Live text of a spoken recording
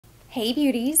Hey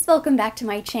beauties, welcome back to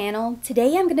my channel.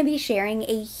 Today I'm going to be sharing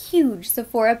a huge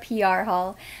Sephora PR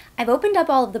haul. I've opened up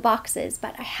all of the boxes,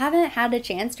 but I haven't had a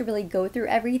chance to really go through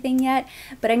everything yet.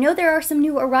 But I know there are some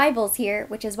new arrivals here,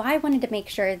 which is why I wanted to make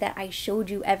sure that I showed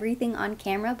you everything on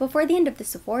camera before the end of the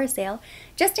Sephora sale,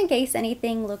 just in case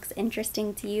anything looks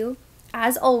interesting to you.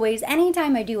 As always,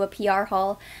 anytime I do a PR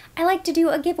haul, I like to do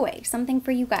a giveaway, something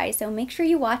for you guys, so make sure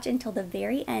you watch until the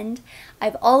very end.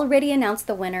 I've already announced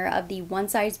the winner of the One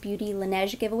Size Beauty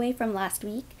Laneige giveaway from last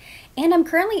week, and I'm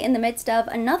currently in the midst of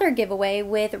another giveaway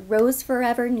with Rose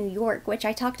Forever New York, which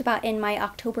I talked about in my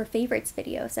October favorites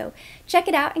video, so check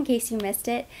it out in case you missed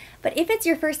it. But if it's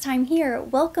your first time here,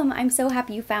 welcome, I'm so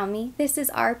happy you found me. This is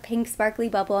our pink sparkly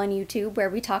bubble on YouTube where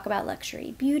we talk about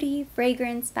luxury, beauty,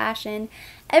 fragrance, fashion,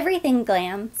 everything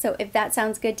glam. So if that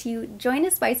sounds good to you, join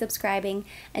us by subscribing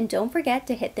and don't forget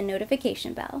to hit the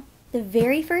notification bell. The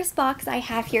very first box I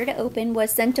have here to open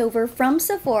was sent over from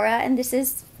Sephora, and this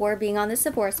is for being on the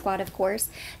Sephora squad, of course.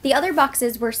 The other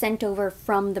boxes were sent over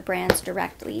from the brands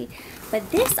directly,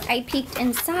 but this I peeked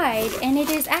inside and it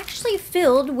is actually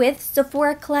filled with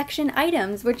Sephora collection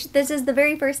items, which this is the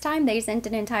very first time they sent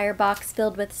an entire box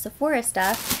filled with Sephora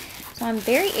stuff. So I'm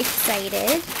very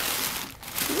excited.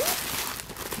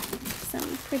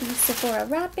 Some pretty Sephora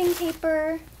wrapping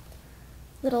paper,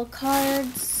 little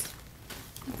cards.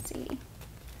 Let's see.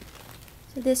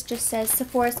 So this just says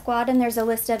Sephora Squad, and there's a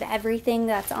list of everything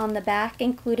that's on the back,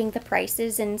 including the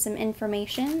prices and some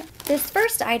information. This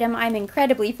first item I'm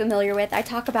incredibly familiar with. I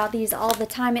talk about these all the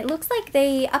time. It looks like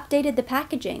they updated the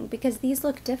packaging because these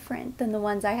look different than the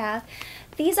ones I have.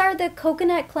 These are the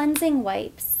coconut cleansing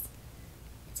wipes.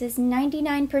 It says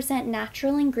 99%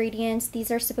 natural ingredients. These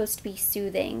are supposed to be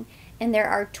soothing, and there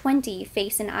are 20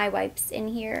 face and eye wipes in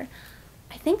here.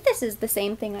 I think this is the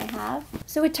same thing I have.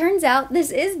 So it turns out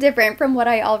this is different from what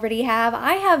I already have.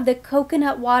 I have the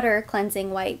coconut water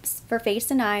cleansing wipes for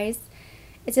face and eyes.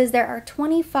 It says there are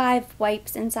 25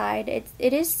 wipes inside.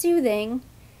 It is soothing.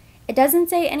 It doesn't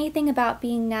say anything about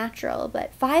being natural,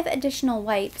 but 5 additional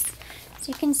wipes. So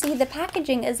you can see the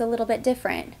packaging is a little bit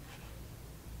different.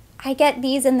 I get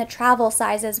these in the travel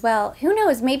size as well. Who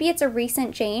knows, maybe it's a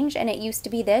recent change and it used to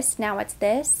be this, now it's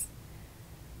this.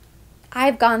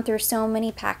 I've gone through so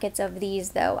many packets of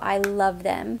these though. I love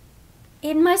them.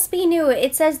 It must be new.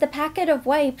 It says the packet of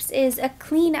wipes is a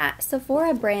clean at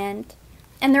Sephora brand,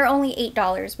 and they're only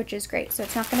 $8, which is great, so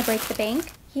it's not going to break the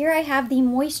bank. Here I have the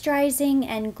moisturizing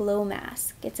and glow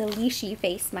mask. It's a leashy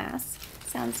face mask.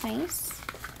 Sounds nice.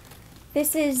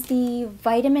 This is the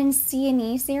vitamin C and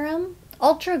E serum,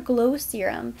 Ultra Glow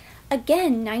Serum.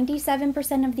 Again,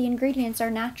 97% of the ingredients are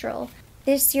natural.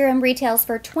 This serum retails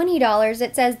for $20.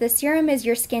 It says the serum is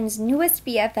your skin's newest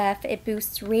BFF. It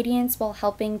boosts radiance while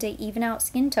helping to even out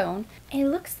skin tone. It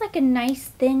looks like a nice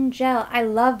thin gel. I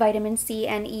love vitamin C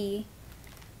and E.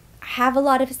 I have a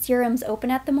lot of serums open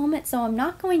at the moment, so I'm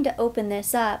not going to open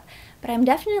this up, but I'm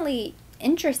definitely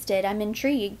interested. I'm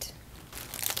intrigued.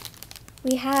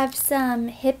 We have some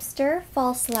hipster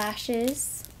false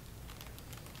lashes.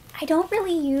 I don't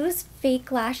really use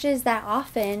fake lashes that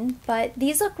often, but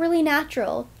these look really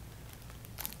natural,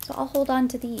 so I'll hold on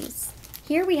to these.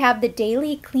 Here we have the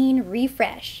Daily Clean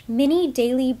Refresh Mini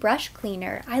Daily Brush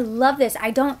Cleaner. I love this. I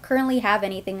don't currently have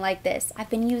anything like this. I've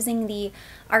been using the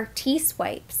Artiste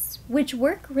wipes, which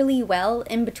work really well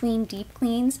in between deep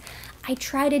cleans. I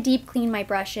try to deep clean my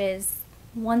brushes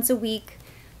once a week.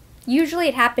 Usually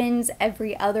it happens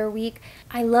every other week.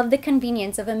 I love the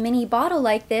convenience of a mini bottle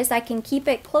like this. I can keep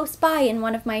it close by in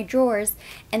one of my drawers,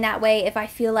 and that way if I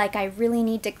feel like I really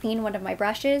need to clean one of my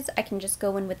brushes, I can just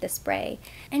go in with the spray.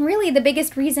 And really the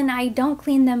biggest reason I don't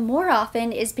clean them more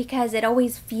often is because it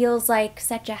always feels like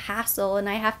such a hassle, and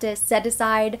I have to set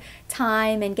aside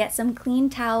time and get some clean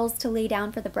towels to lay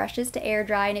down for the brushes to air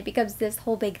dry, and it becomes this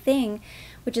whole big thing,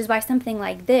 which is why something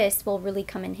like this will really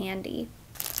come in handy.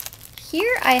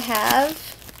 Here I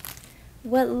have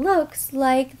what looks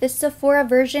like the Sephora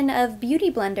version of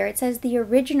Beauty Blender. It says the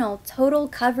original total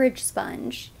coverage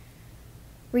sponge,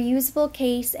 reusable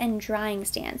case, and drying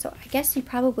stand. So I guess you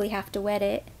probably have to wet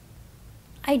it.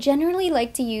 I generally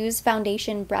like to use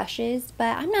foundation brushes,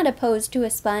 but I'm not opposed to a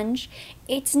sponge.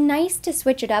 It's nice to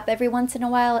switch it up every once in a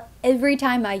while. Every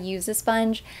time I use a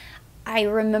sponge, I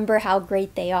remember how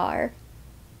great they are.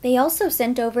 They also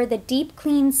sent over the Deep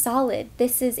Clean Solid.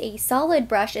 This is a solid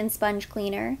brush and sponge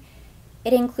cleaner.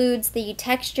 It includes the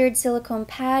textured silicone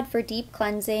pad for deep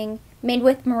cleansing, made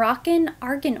with Moroccan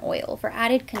argan oil for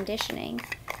added conditioning.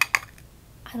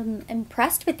 I'm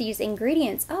impressed with these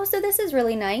ingredients. Oh, so this is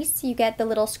really nice. You get the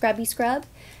little scrubby scrub.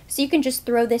 So you can just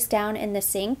throw this down in the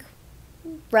sink,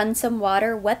 run some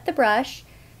water, wet the brush,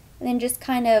 And then just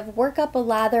kind of work up a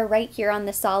lather right here on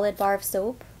the solid bar of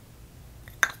soap.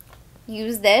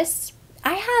 Use this.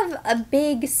 I have a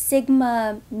big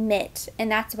Sigma mitt,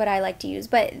 and that's what I like to use,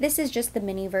 but this is just the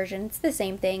mini version. It's the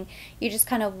same thing. You just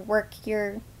kind of work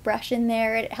your brush in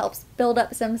there. It helps build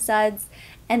up some suds,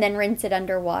 and then rinse it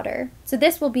under water. So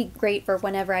this will be great for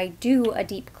whenever I do a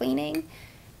deep cleaning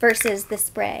versus the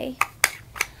spray.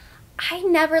 I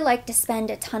never like to spend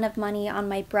a ton of money on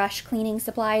my brush cleaning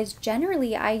supplies.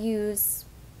 Generally, I use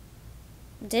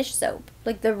dish soap,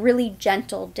 like the really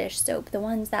gentle dish soap, the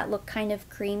ones that look kind of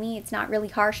creamy. It's not really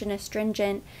harsh and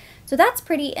astringent. So that's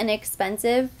pretty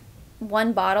inexpensive.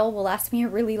 One bottle will last me a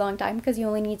really long time because you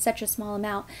only need such a small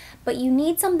amount. But you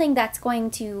need something that's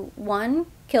going to, one,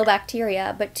 kill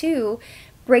bacteria, but two,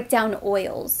 break down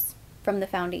oils from the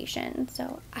foundation.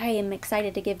 So I am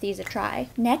excited to give these a try.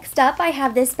 Next up, I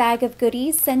have this bag of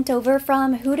goodies sent over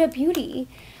from Huda Beauty.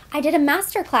 I did a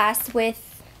masterclass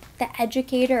with the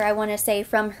educator, I want to say,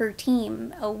 from her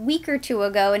team a week or two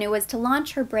ago, and it was to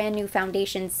launch her brand new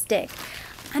foundation stick.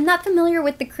 I'm not familiar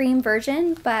with the cream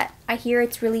version, but I hear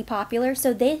it's really popular,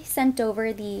 so they sent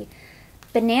over the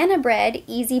Banana Bread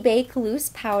Easy Bake Loose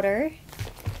Powder.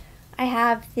 I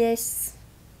have this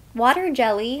Water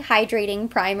Jelly Hydrating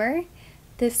Primer.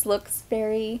 This looks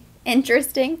very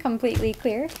interesting, completely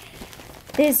clear.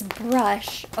 This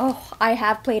brush, oh, I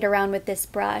have played around with this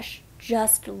brush.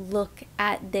 Just look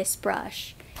at this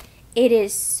brush. It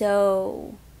is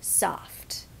so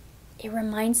soft. It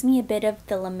reminds me a bit of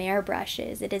the La Mer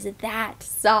brushes. It is that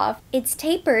soft. It's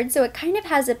tapered, so it kind of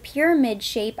has a pyramid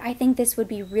shape. I think this would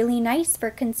be really nice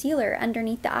for concealer.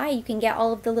 Underneath the eye, you can get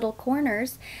all of the little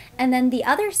corners. And then the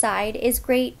other side is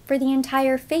great for the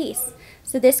entire face.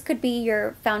 So this could be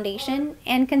your foundation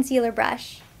and concealer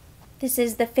brush. This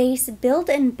is the Face Build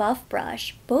and Buff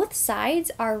brush. Both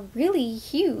sides are really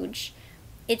huge.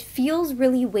 It feels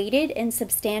really weighted and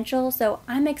substantial, so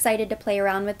I'm excited to play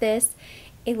around with this.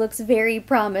 It looks very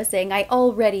promising. I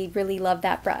already really love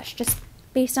that brush, just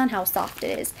based on how soft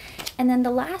it is. And then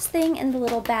the last thing in the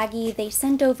little baggie, they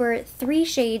sent over 3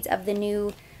 shades of the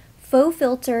new Faux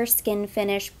Filter Skin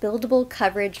Finish Buildable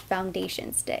Coverage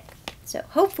Foundation Stick. So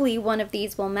hopefully one of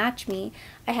these will match me.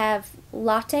 I have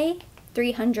Latte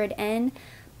 300N,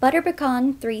 Butter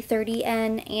Pecan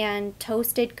 330N, and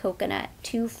Toasted Coconut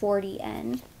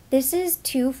 240N. This is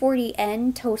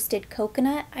 240N Toasted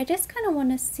Coconut. I just kind of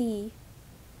want to see.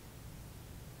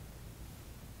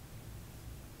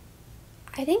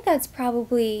 I think that's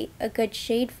probably a good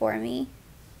shade for me.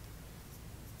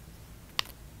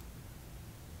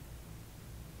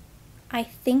 I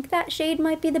think that shade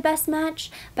might be the best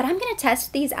match, but I'm going to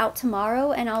test these out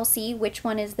tomorrow and I'll see which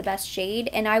one is the best shade,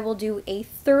 and I will do a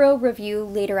thorough review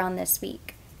later on this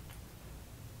week.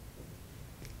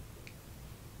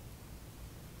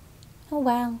 Oh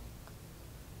wow.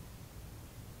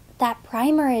 That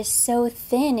primer is so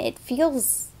thin, it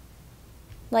feels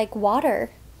like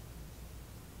water.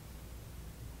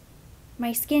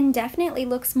 My skin definitely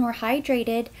looks more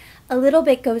hydrated. A little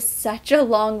bit goes such a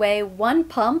long way. One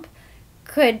pump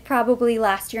could probably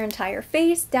last your entire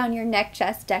face, down your neck,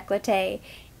 chest, décolleté.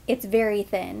 It's very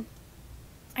thin.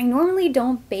 I normally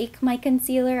don't bake my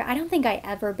concealer. I don't think I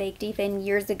ever baked even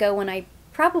years ago when I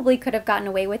probably could have gotten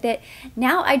away with it.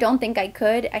 Now I don't think I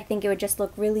could. I think it would just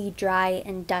look really dry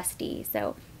and dusty.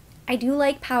 So I do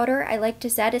like powder. I like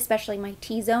to set especially my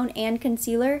T-zone and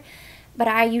concealer, but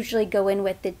I usually go in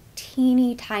with the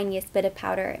teeny tiniest bit of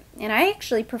powder. And I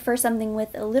actually prefer something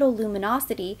with a little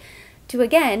luminosity to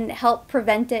again help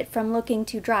prevent it from looking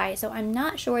too dry. So I'm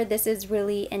not sure this is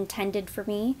really intended for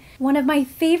me. One of my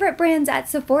favorite brands at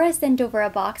Sephora sent over a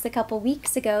box a couple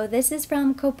weeks ago. This is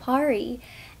from Kopari,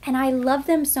 and I love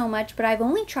them so much, but I've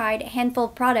only tried a handful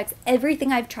of products.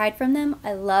 Everything I've tried from them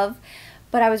I love,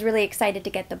 but I was really excited to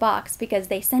get the box because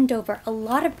they sent over a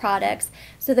lot of products.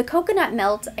 So the coconut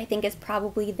melt I think is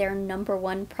probably their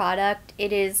 #1 product.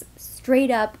 It is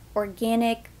straight up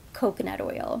organic coconut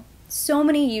oil. So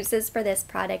many uses for this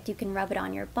product. You can rub it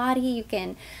on your body, you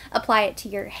can apply it to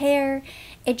your hair.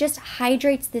 It just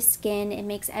hydrates the skin. It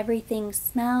makes everything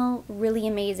smell really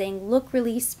amazing, look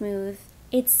really smooth.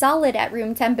 It's solid at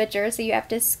room temperature, so you have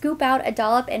to scoop out a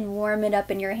dollop and warm it up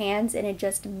in your hands and it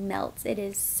just melts. It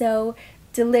is so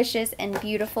delicious and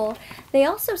beautiful. They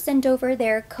also sent over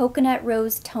their Coconut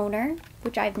Rose Toner,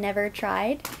 which I've never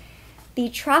tried. The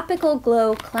Tropical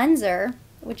Glow Cleanser,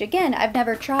 which again, I've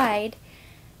never tried.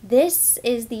 This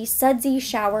is the Sudsy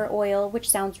Shower Oil, which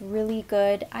sounds really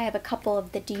good. I have a couple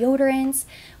of the deodorants,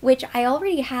 which I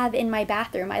already have in my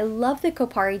bathroom. I love the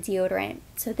Kopari deodorant,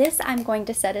 so this I'm going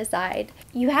to set aside.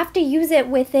 You have to use it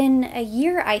within a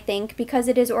year, I think, because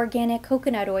it is organic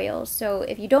coconut oil. So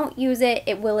if you don't use it,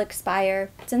 it will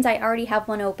expire. Since I already have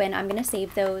one open, I'm going to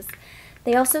save those.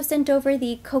 They also sent over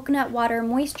the Coconut Water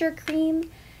Moisture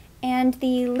Cream and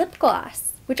the lip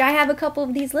gloss, which I have a couple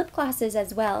of these lip glosses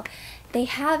as well. They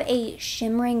have a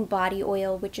shimmering body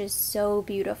oil, which is so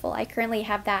beautiful. I currently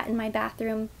have that in my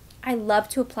bathroom. I love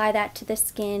to apply that to the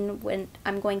skin when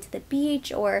I'm going to the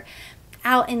beach or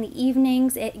out in the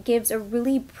evenings. It gives a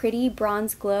really pretty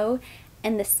bronze glow,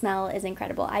 and the smell is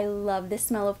incredible. I love the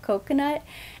smell of coconut,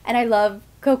 and I love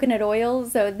coconut oil,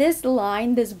 so this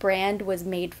line, this brand was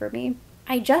made for me.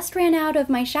 I just ran out of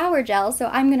my shower gel, so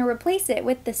I'm going to replace it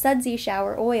with the Sudsy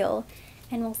Shower Oil,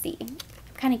 and we'll see. I'm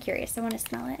kind of curious. I want to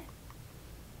smell it.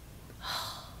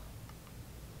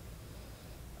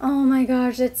 Oh my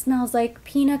gosh, it smells like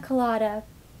pina colada.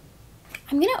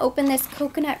 I'm going to open this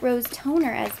Coconut Rose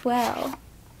Toner as well.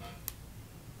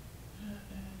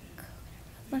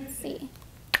 Let's see.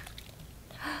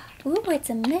 Ooh,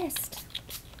 it's a mist.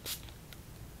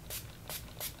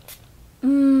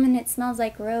 And it smells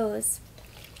like rose.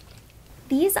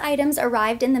 These items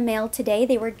arrived in the mail today.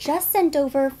 They were just sent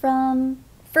over from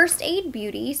First Aid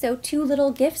Beauty, so 2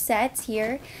 little gift sets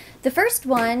here. The first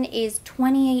one is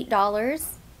 $28.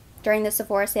 During the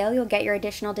Sephora sale, you'll get your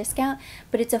additional discount,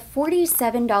 but it's a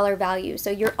 $47 value, so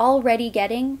you're already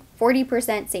getting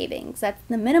 40% savings. That's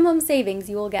the minimum savings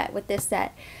you will get with this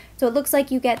set. So it looks like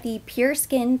you get the Pure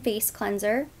Skin Face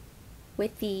Cleanser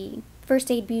with the First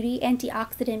Aid Beauty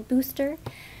Antioxidant Booster,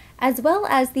 as well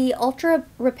as the Ultra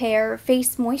Repair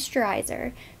Face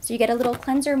Moisturizer. So you get a little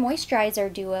cleanser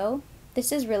moisturizer duo.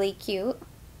 This is really cute.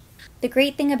 The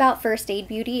great thing about First Aid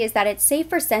Beauty is that it's safe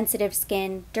for sensitive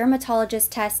skin,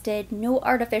 dermatologist tested, no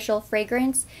artificial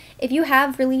fragrance. If you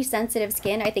have really sensitive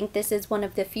skin, I think this is one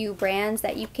of the few brands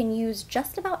that you can use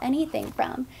just about anything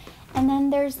from. And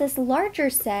then there's this larger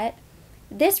set.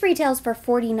 This retails for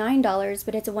 $49,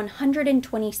 but it's a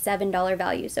 $127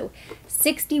 value, so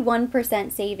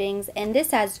 61% savings, and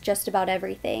this has just about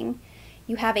everything.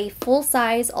 You have a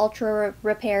full-size Ultra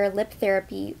Repair Lip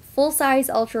Therapy, full-size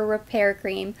Ultra Repair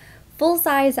Cream,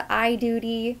 full-size Eye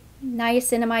Duty,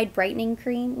 Niacinamide Brightening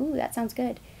Cream, ooh, that sounds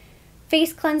good,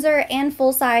 face cleanser, and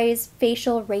full-size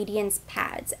Facial Radiance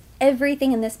Pads.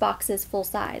 Everything in this box is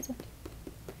full-size.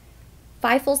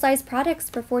 5 full-size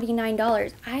products for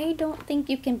 $49. I don't think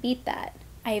you can beat that.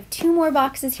 I have 2 more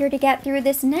boxes here to get through.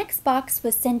 This next box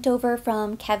was sent over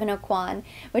from Kevyn Aucoin,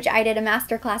 which I did a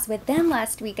masterclass with them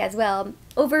last week as well.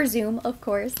 Over Zoom, of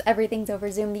course. Everything's over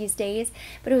Zoom these days.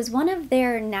 But it was one of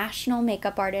their national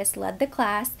makeup artists led the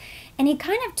class, and he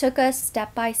kind of took us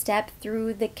step by step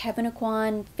through the Kevyn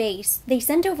Aucoin face. They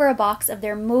sent over a box of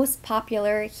their most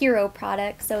popular hero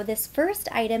products. So this first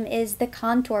item is the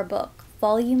Contour Book,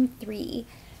 Volume 3.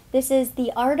 This is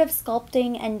the Art of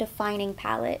Sculpting and Defining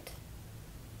palette.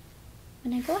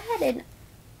 And I go ahead and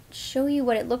show you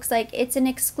what it looks like. It's an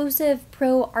exclusive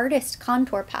pro artist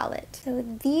contour palette. So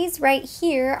these right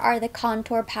here are the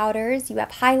contour powders. You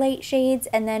have highlight shades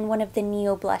and then one of the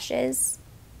Neo blushes.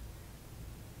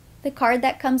 The card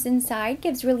that comes inside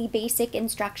gives really basic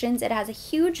instructions. It has a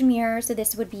huge mirror, so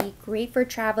this would be great for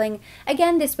traveling.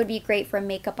 Again, this would be great for a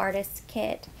makeup artist's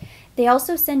kit. They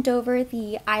also sent over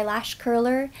the eyelash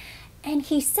curler, and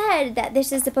he said that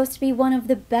this is supposed to be one of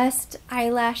the best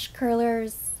eyelash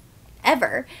curlers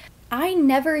ever. I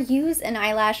never use an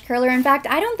eyelash curler. In fact,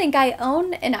 I don't think I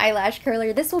own an eyelash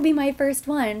curler. This will be my first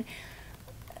one.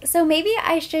 So maybe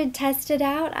I should test it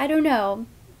out. I don't know.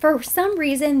 For some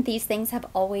reason, these things have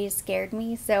always scared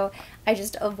me, so I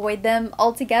just avoid them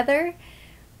altogether.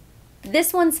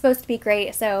 This one's supposed to be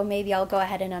great, so maybe I'll go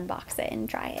ahead and unbox it and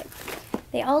try it.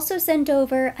 They also sent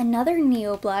over another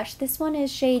Neo blush. This one is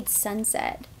shade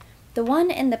Sunset. The one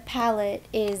in the palette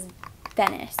is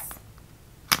Venice.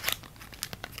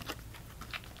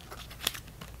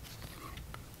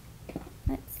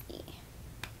 Let's see.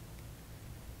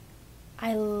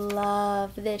 I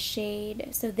love this shade.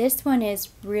 So this one is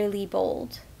really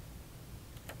bold.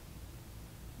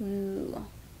 Ooh.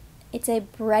 It's a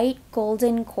bright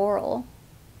golden coral.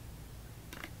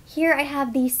 Here I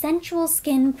have the Sensual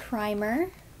Skin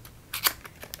Primer.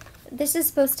 This is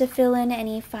supposed to fill in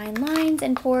any fine lines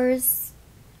and pores.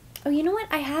 Oh, you know what?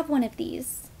 I have one of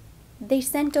these. They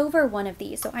sent over one of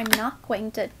these, so I'm not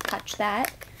going to touch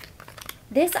that.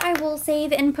 This I will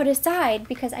save and put aside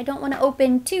because I don't want to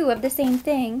open 2 of the same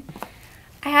thing.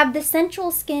 I have the Sensual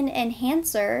Skin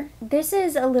Enhancer. This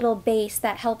is a little base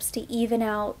that helps to even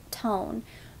out tone.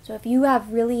 So if you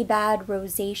have really bad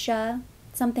rosacea,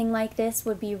 something like this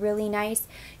would be really nice.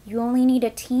 You only need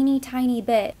a teeny tiny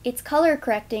bit. It's color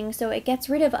correcting, so it gets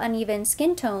rid of uneven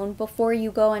skin tone before you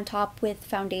go on top with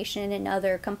foundation and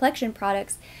other complexion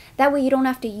products. That way you don't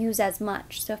have to use as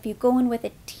much. So if you go in with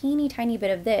a teeny tiny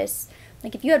bit of this,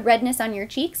 like if you had redness on your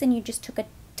cheeks and you just took a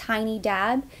tiny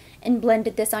dab and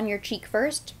blended this on your cheek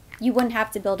first, you wouldn't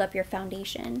have to build up your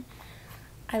foundation.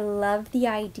 I love the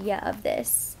idea of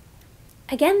this.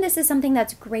 Again, this is something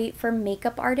that's great for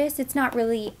makeup artists. It's not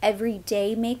really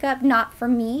everyday makeup, not for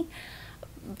me,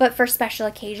 but for special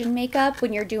occasion makeup,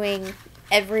 when you're doing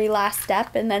every last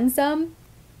step and then some,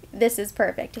 this is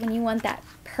perfect. When you want that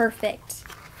perfect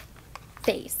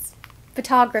face,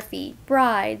 photography,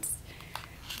 brides,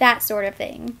 that sort of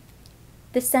thing.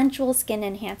 The Sensual Skin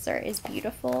Enhancer is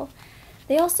beautiful.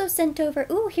 They also sent over,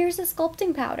 ooh, here's a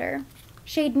sculpting powder,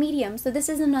 shade medium. So this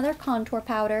is another contour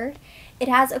powder. It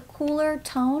has a cooler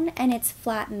tone and it's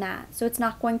flat matte, so it's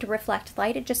not going to reflect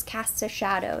light, it just casts a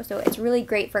shadow. So it's really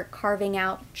great for carving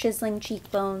out, chiseling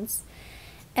cheekbones.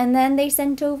 And then they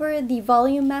sent over the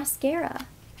volume mascara.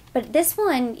 But this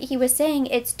one, he was saying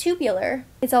it's tubular.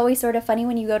 It's always sort of funny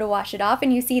when you go to wash it off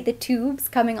and you see the tubes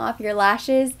coming off your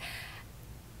lashes.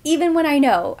 Even when I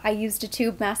know I used a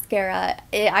tube mascara,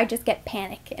 I just get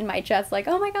panic in my chest, like,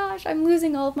 oh my gosh, I'm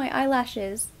losing all of my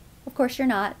eyelashes. Of course you're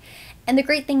not. And the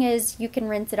great thing is you can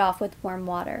rinse it off with warm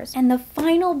waters. And the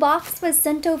final box was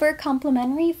sent over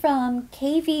complimentary from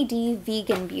KVD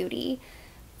Vegan Beauty,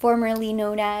 formerly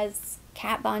known as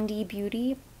Kat Von D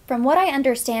Beauty. From what I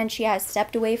understand, she has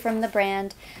stepped away from the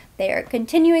brand. They are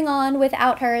continuing on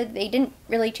without her. They didn't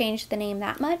really change the name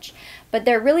that much, but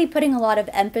they're really putting a lot of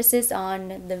emphasis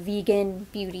on the vegan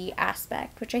beauty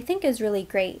aspect, which I think is really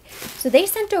great. So they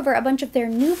sent over a bunch of their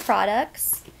new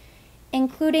products,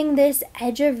 including this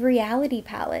Edge of Reality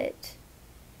palette.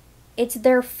 It's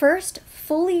their first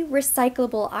fully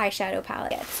recyclable eyeshadow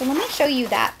palette. So let me show you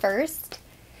that first,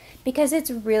 because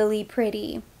it's really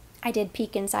pretty. I did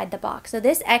peek inside the box. So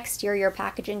this exterior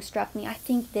packaging struck me. I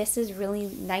think this is really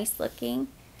nice looking.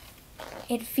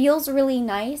 It feels really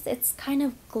nice. It's kind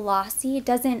of glossy. It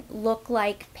doesn't look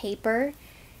like paper.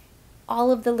 All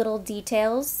of the little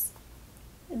details,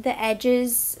 the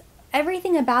edges,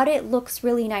 everything about it looks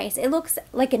really nice. It looks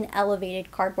like an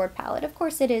elevated cardboard palette. Of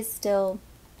course, it is still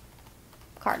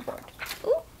cardboard.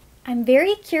 Ooh. I'm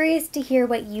very curious to hear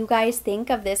what you guys think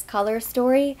of this color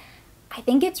story. I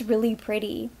think it's really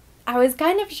pretty. I was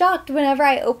kind of shocked whenever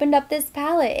I opened up this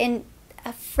palette, and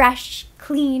a fresh,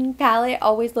 clean palette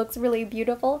always looks really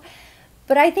beautiful.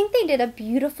 But I think they did a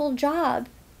beautiful job.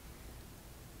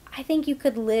 I think you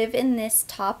could live in this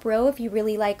top row if you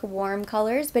really like warm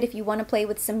colors, but if you want to play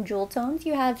with some jewel tones,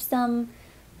 you have some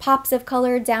pops of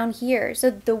color down here.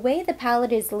 So the way the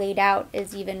palette is laid out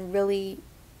is even really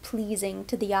pleasing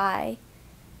to the eye.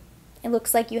 It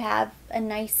looks like you have a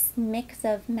nice mix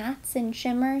of mattes and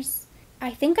shimmers. I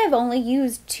think I've only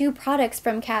used 2 products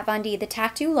from Kat Von D. The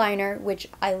tattoo liner, which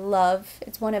I love.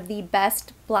 It's one of the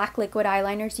best black liquid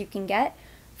eyeliners you can get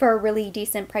for a really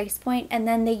decent price point. And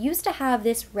then they used to have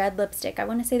this red lipstick. I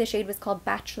want to say the shade was called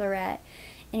Bachelorette,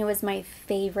 and it was my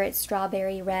favorite,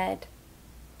 strawberry red.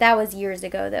 That was years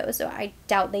ago though, so I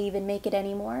doubt they even make it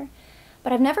anymore.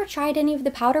 But I've never tried any of the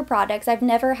powder products. I've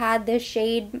never had this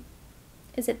shade,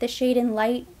 is it the Shade and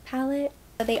Light palette?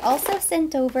 They also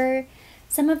sent over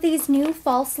some of these new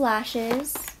false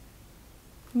lashes,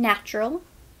 natural,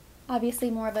 obviously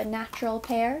more of a natural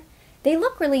pair. They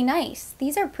look really nice.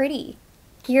 These are pretty.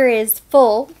 Here is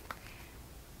full.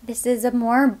 This is a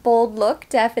more bold look,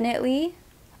 definitely.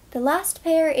 The last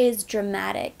pair is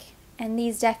dramatic, and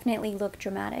these definitely look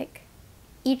dramatic.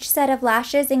 Each set of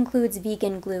lashes includes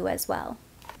vegan glue as well.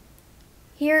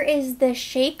 Here is the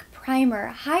Shake Primer,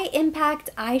 High Impact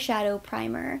Eyeshadow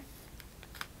Primer.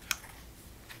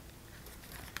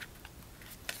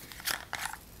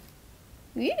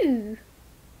 Ooh,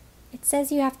 it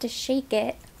says you have to shake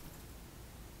it.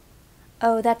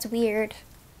 Oh, that's weird.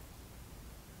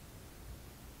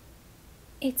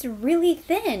 It's really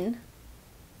thin.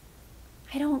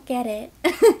 I don't get it.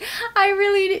 I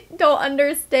really don't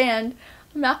understand.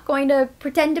 I'm not going to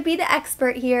pretend to be the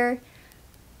expert here.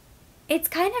 It's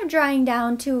kind of drying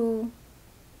down to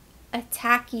a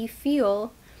tacky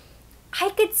feel.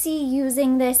 I could see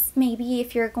using this maybe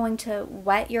if you're going to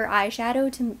wet your eyeshadow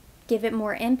to give it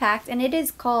more impact, and it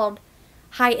is called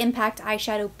High Impact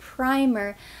Eyeshadow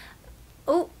Primer.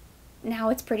 Oh, now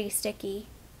it's pretty sticky.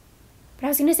 But I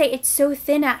was gonna say, it's so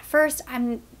thin at first,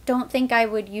 I don't think I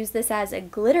would use this as a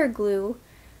glitter glue,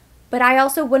 But I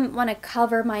also wouldn't want to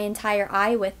cover my entire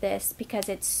eye with this because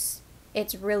it's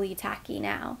really tacky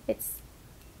now. It's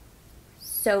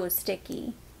so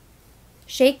sticky.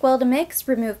 Shake well to mix,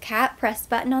 remove cap, press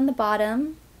button on the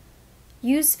bottom.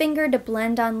 Use finger to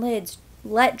blend on lids.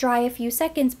 Let dry a few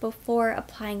seconds before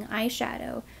applying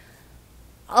eyeshadow.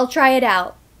 I'll try it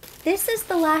out. This is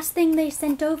the last thing they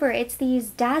sent over. It's these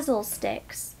Dazzle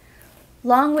sticks.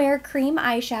 Longwear cream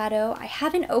eyeshadow. I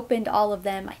haven't opened all of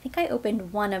them. I think I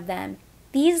opened one of them.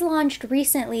 These launched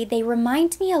recently. They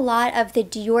remind me a lot of the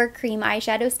Dior cream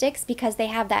eyeshadow sticks because they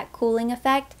have that cooling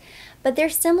effect, but they're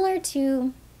similar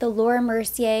to the Laura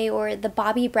Mercier or the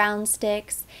Bobbi Brown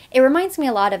sticks. It reminds me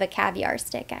a lot of a caviar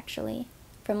stick, actually,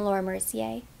 from Laura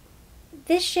Mercier.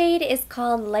 This shade is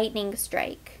called Lightning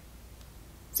Strike.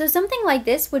 So something like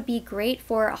this would be great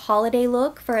for a holiday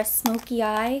look, for a smoky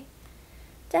eye.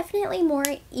 Definitely more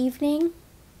evening,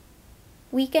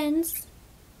 weekends.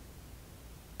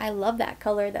 I love that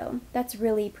color though. That's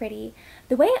really pretty.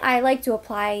 The way I like to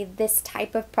apply this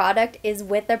type of product is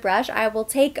with a brush. I will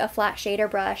take a flat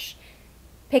shader brush,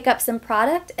 pick up some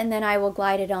product, and then I will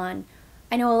glide it on.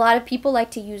 I know a lot of people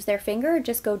like to use their finger or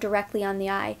just go directly on the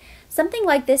eye. Something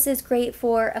like this is great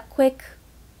for a quick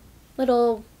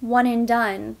little one and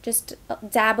done. Just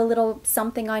dab a little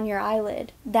something on your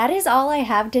eyelid. That is all I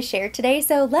have to share today,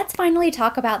 so let's finally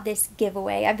talk about this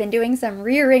giveaway. I've been doing some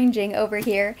rearranging over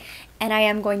here, and I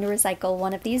am going to recycle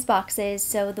one of these boxes.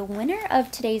 So the winner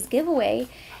of today's giveaway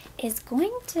is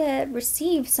going to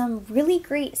receive some really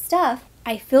great stuff.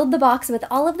 I filled the box with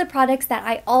all of the products that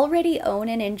I already own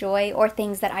and enjoy, or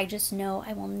things that I just know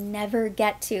I will never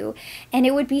get to, and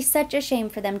it would be such a shame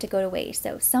for them to go to waste,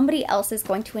 so somebody else is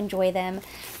going to enjoy them.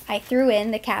 I threw in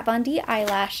the Kat Von D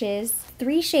eyelashes,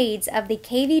 3 shades of the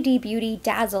KVD Beauty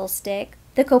Dazzle Stick,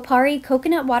 the Kopari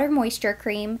Coconut Water Moisture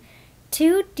Cream,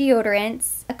 2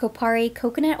 deodorants, a Kopari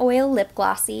Coconut Oil Lip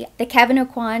Glossy, the Kevyn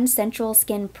Aucoin Sensual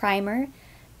Skin Primer,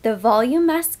 the Volume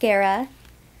Mascara,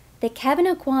 the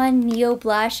Kevyn Aucoin Neo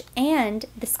Blush, and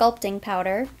the Sculpting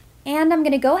Powder. And I'm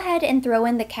going to go ahead and throw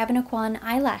in the Kevyn Aucoin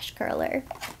Eyelash Curler.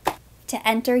 To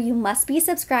enter, you must be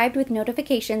subscribed with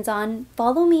notifications on,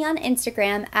 follow me on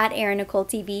Instagram at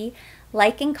ErinNicoleTV,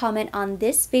 like and comment on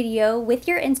this video with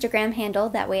your Instagram handle,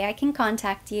 that way I can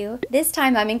contact you. This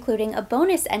time I'm including a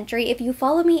bonus entry if you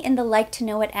follow me in the Like to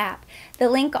Know It app. The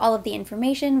link, all of the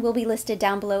information, will be listed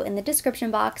down below in the description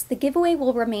box. The giveaway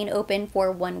will remain open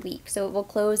for 1 week, so it will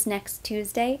close next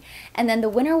Tuesday, and then the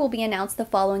winner will be announced the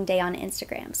following day on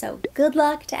Instagram. So good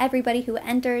luck to everybody who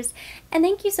enters, and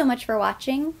thank you so much for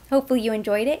watching. Hopefully you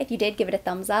enjoyed it. If you did, give it a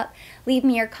thumbs up. Leave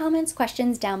me your comments,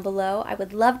 questions down below. I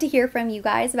would love to hear from you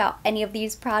guys about any of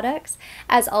these products.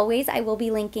 As always, I will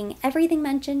be linking everything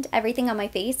mentioned, everything on my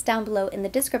face, down below in the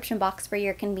description box for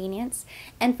your convenience.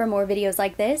 And for more videos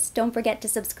like this, don't forget to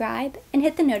subscribe and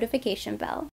hit the notification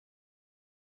bell.